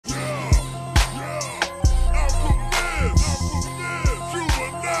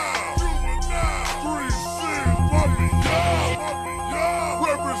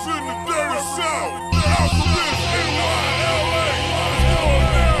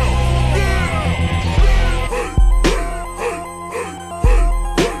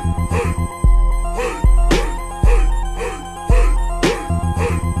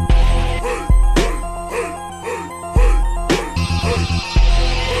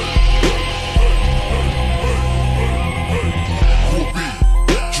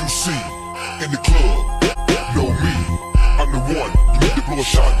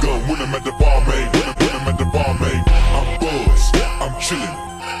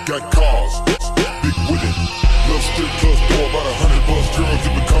got cars, big with it. Little strip club store, about 100 bus girls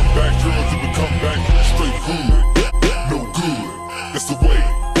that would come back, straight hood, no good. That's the way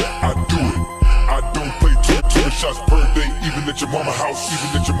I do it. I don't play 20 shots per day, even at your mama house,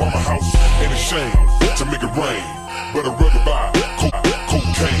 Ain't a shame to make it rain, but I'd rather buy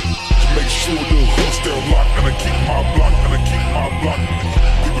cocaine to make sure the hood stay locked, and I keep my block,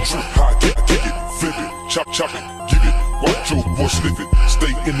 People trip high, kick it, flip it, chop it, give it, watch your boy sniff it,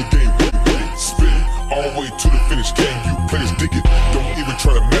 stay in the game, with it, spin it, all the way to the finish. Game, you players dig it, don't even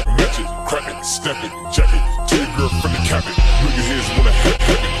try to match it, crack it, snap it, jack it, tell your girlfriend to cap it, nigga heads wanna have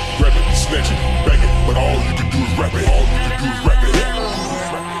it, grab it, snatch it, bang it, but all you can do is rap it,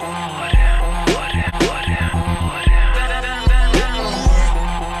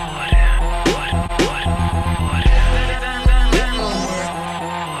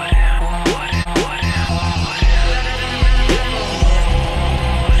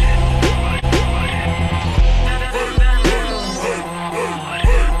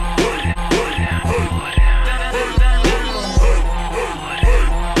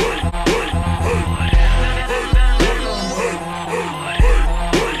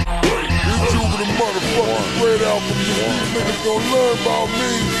 Niggas gon' learn about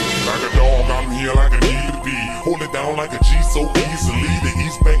me. Like a dog, I'm here like I need to be. Hold it down like a G so easily. The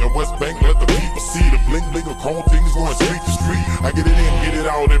East Bank and West Bank, let the people see the bling of chrome things going street to street. I get it in, get it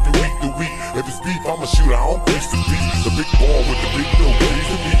out every week to week. If it's beef, I'm a shooter, I don't preach the beef. The big ball with the big dough,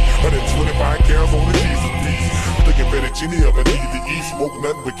 pleasing me. 125 cows on the Jesus piece. Thinking fettuccine up, I need to eat. Smoke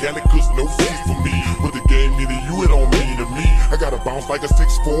nothing but Cali, cause no seeds for me. But the game neither you, it don't mean to me. I gotta bounce like a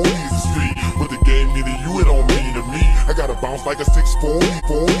 6'4" easy street. But the game neither you, it don't mean to me. I gotta bounce like a 6'4"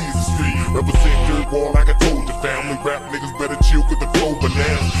 easy street. Represent dirt wall like I told your family. Rap niggas better chill with the flow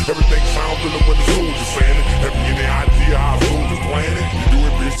bananas. Everything sound good when the soldiers saying it. Have you any idea how a soldier's planning? You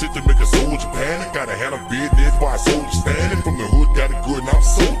doing bitch shit to make a soldier panic. Gotta have a business while a soldier standing. From the hood, got it good and I'm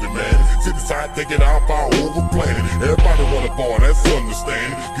soldier, man. Sit aside, take it out, far over planet. Everybody wanna ball, that's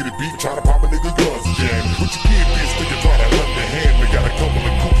understanding. Get a beat, try to pop a nigga guns jam. What you get, bitch, think you try to underhand me. Got a couple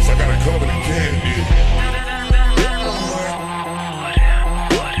of coops, I got a couple of candy.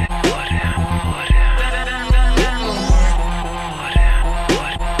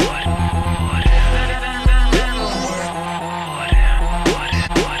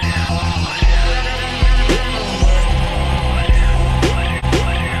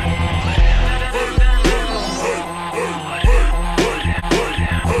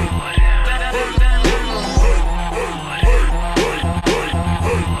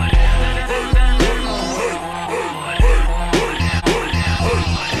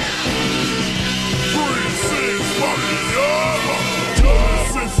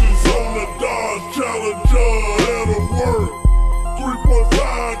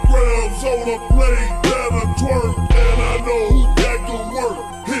 On a plate that'll twerk, and I know that can work.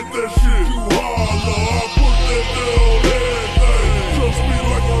 Hit that shit, you holler, I put that down everything. Trust me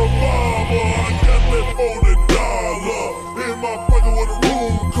like a revolver, I got that $40 in my pocket with a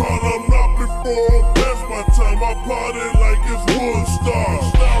room card. I'm not before I'm past my time. I party like it's Woodstock.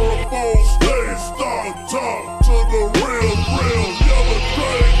 Styrofoam stay stock, talk to the real, yellow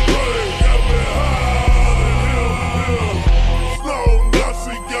train, got me high in him. Snow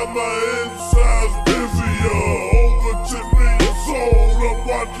Nazi got my insides busier. Over 10 million sold, I'm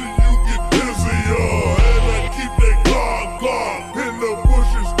watching you get dizzier. And I keep that Glock in the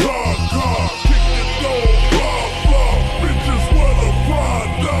bushes, car. Kick your door, blah, bitches with a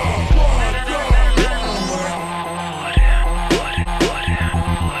Prada.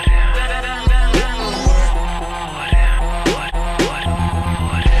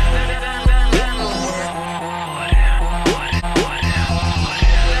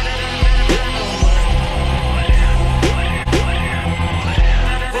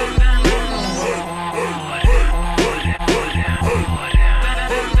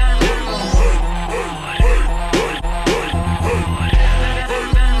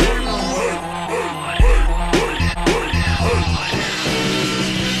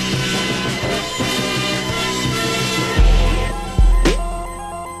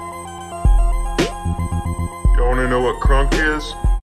 You wanna know what crunk is?